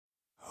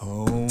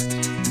Home.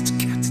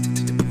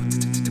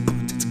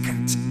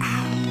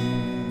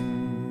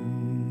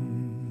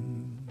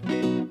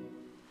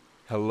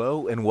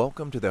 Hello and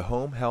welcome to the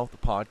Home Health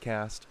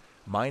Podcast.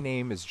 My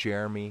name is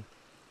Jeremy,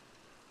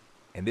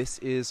 and this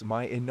is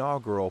my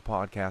inaugural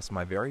podcast,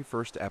 my very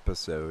first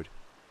episode.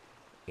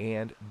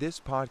 And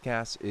this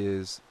podcast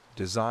is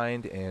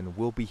designed and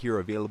will be here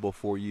available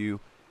for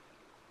you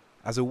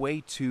as a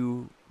way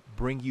to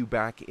bring you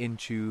back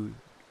into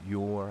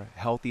your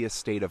healthiest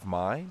state of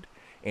mind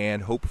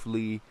and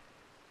hopefully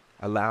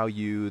allow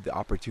you the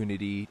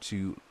opportunity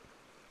to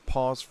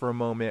pause for a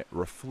moment,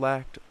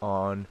 reflect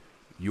on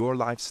your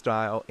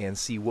lifestyle, and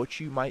see what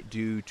you might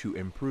do to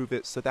improve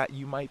it so that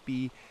you might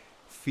be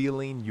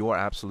feeling your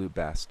absolute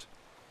best.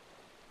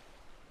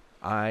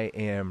 I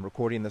am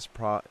recording this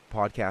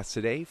podcast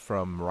today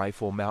from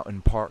Rifle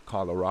Mountain Park,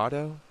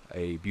 Colorado,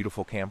 a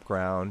beautiful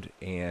campground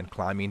and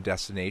climbing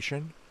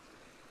destination.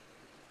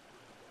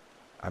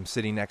 I'm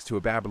sitting next to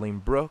a babbling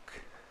brook,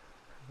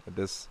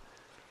 this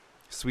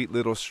sweet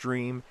little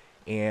stream,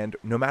 and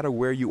no matter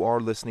where you are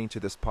listening to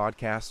this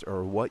podcast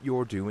or what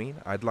you're doing,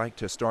 I'd like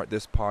to start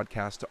this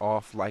podcast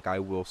off like I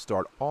will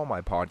start all my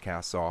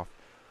podcasts off,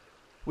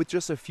 with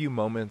just a few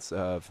moments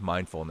of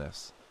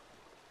mindfulness.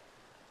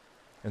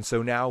 And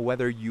so now,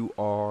 whether you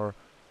are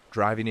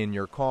driving in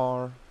your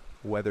car,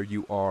 whether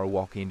you are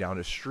walking down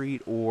a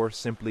street, or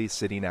simply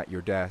sitting at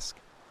your desk,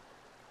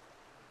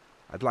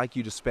 I'd like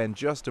you to spend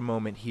just a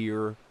moment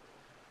here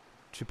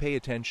to pay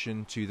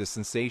attention to the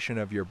sensation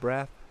of your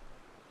breath.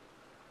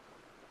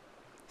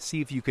 See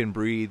if you can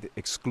breathe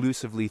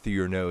exclusively through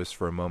your nose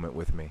for a moment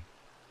with me.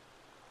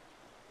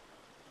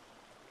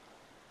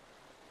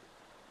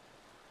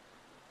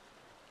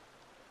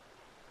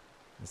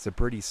 It's a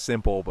pretty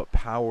simple but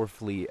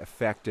powerfully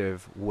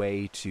effective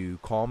way to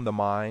calm the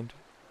mind,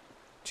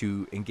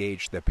 to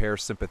engage the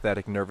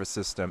parasympathetic nervous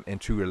system,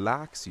 and to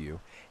relax you.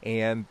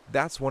 And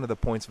that's one of the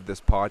points of this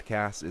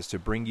podcast, is to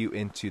bring you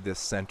into this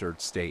centered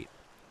state.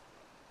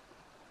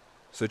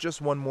 So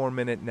just one more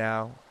minute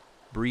now,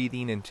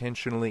 breathing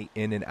intentionally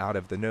in and out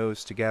of the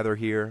nose together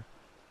here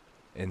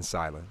in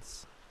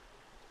silence.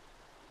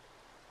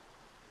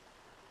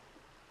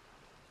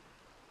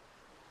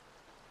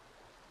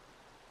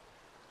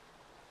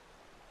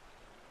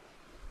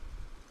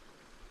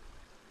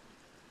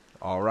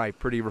 All right,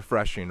 pretty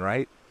refreshing,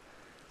 right?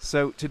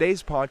 So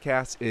today's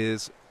podcast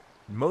is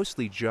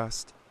mostly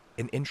just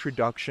an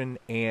introduction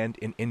and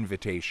an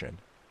invitation.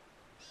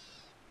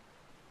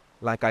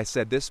 Like I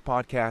said, this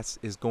podcast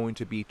is going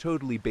to be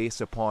totally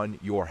based upon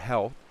your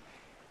health.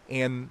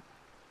 And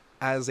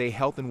as a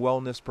health and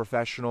wellness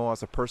professional,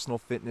 as a personal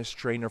fitness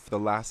trainer for the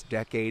last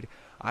decade,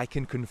 I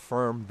can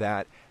confirm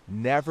that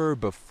never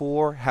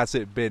before has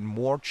it been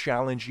more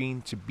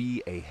challenging to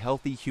be a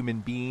healthy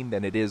human being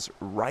than it is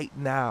right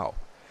now.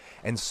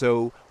 And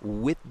so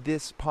with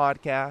this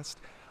podcast,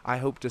 I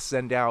hope to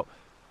send out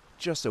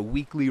just a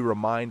weekly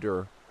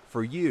reminder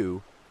for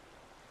you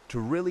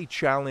to really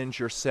challenge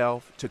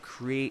yourself to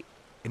create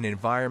an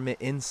environment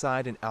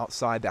inside and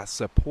outside that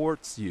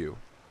supports you.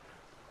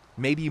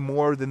 Maybe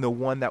more than the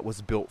one that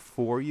was built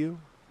for you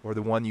or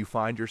the one you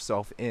find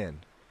yourself in.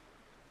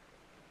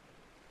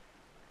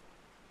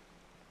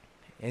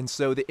 And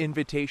so the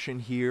invitation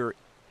here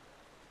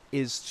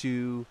is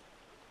to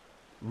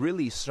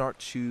really start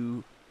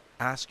to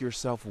ask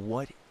yourself,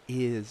 what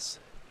is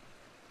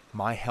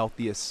my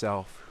healthiest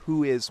self?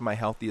 Who is my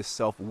healthiest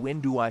self?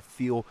 When do I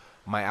feel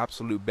my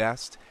absolute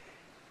best?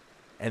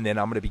 And then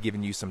I'm going to be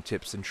giving you some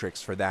tips and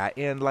tricks for that.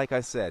 And like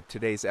I said,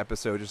 today's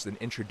episode is an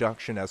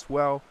introduction as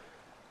well.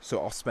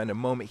 So I'll spend a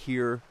moment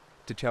here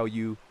to tell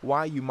you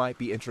why you might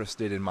be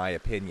interested in my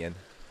opinion.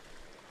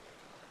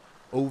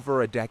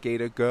 Over a decade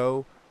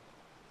ago,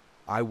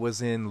 I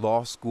was in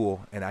law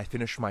school and I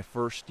finished my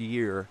first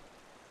year.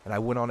 And I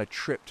went on a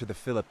trip to the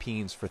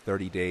Philippines for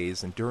 30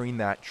 days. And during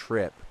that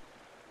trip,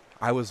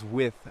 I was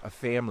with a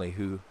family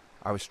who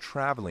I was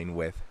traveling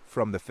with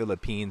from the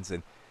Philippines.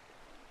 And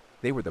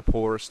they were the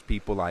poorest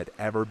people I'd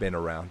ever been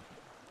around.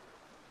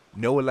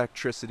 No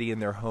electricity in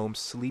their home,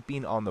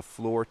 sleeping on the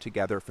floor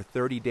together for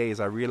 30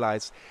 days. I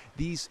realized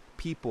these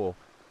people,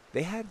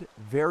 they had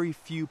very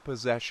few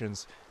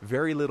possessions,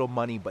 very little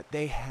money, but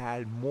they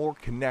had more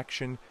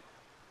connection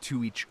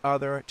to each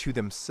other, to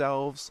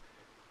themselves,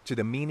 to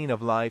the meaning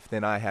of life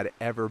than I had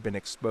ever been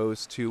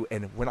exposed to.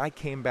 And when I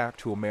came back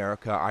to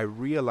America, I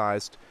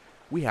realized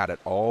we had it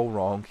all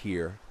wrong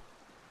here.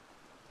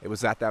 It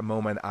was at that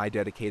moment I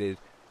dedicated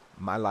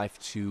my life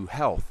to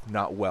health,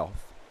 not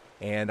wealth.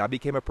 And I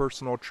became a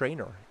personal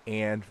trainer.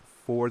 And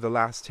for the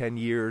last 10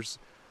 years,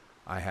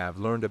 I have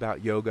learned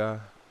about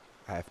yoga.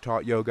 I have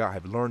taught yoga. I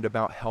have learned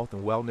about health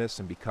and wellness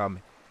and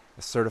become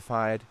a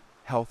certified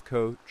health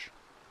coach.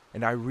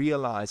 And I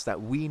realized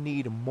that we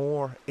need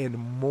more and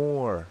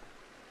more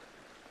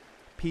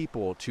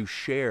people to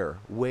share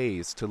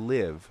ways to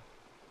live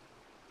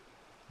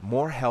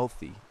more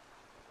healthy,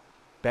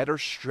 better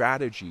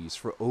strategies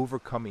for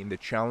overcoming the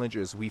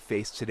challenges we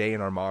face today in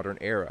our modern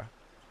era.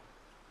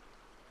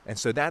 And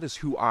so that is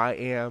who I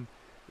am.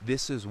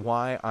 This is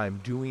why I'm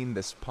doing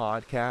this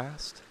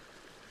podcast.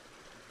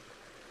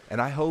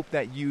 And I hope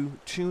that you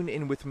tune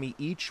in with me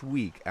each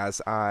week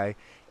as I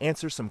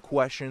answer some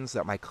questions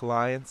that my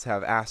clients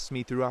have asked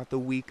me throughout the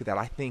week that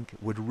I think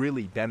would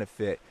really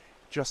benefit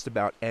just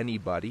about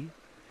anybody.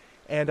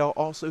 And I'll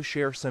also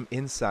share some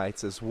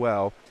insights as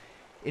well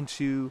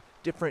into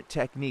different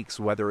techniques,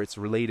 whether it's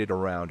related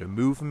around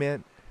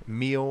movement,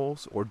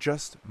 meals, or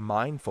just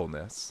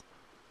mindfulness.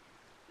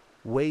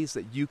 Ways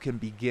that you can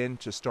begin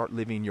to start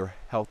living your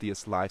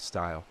healthiest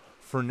lifestyle.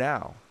 For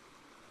now,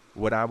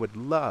 what I would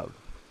love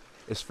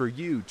is for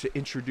you to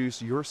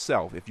introduce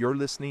yourself. If you're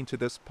listening to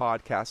this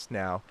podcast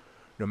now,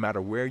 no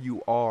matter where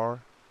you are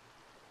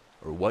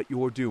or what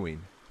you're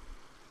doing,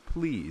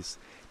 please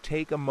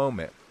take a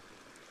moment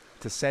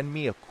to send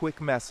me a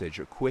quick message,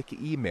 a quick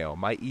email.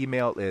 My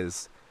email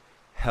is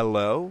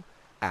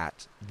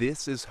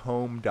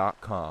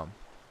hello@thisishome.com,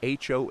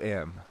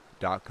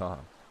 HOM.com.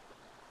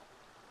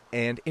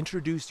 And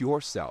introduce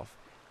yourself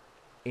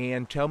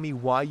and tell me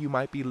why you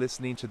might be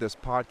listening to this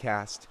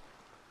podcast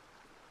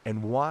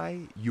and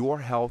why your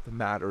health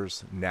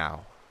matters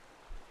now.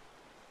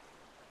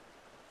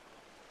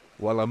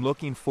 Well, I'm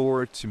looking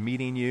forward to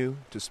meeting you,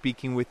 to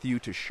speaking with you,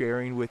 to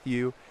sharing with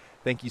you.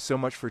 Thank you so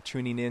much for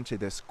tuning in to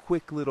this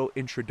quick little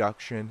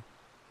introduction.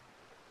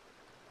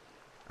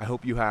 I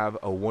hope you have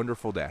a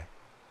wonderful day.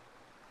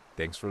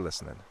 Thanks for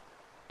listening.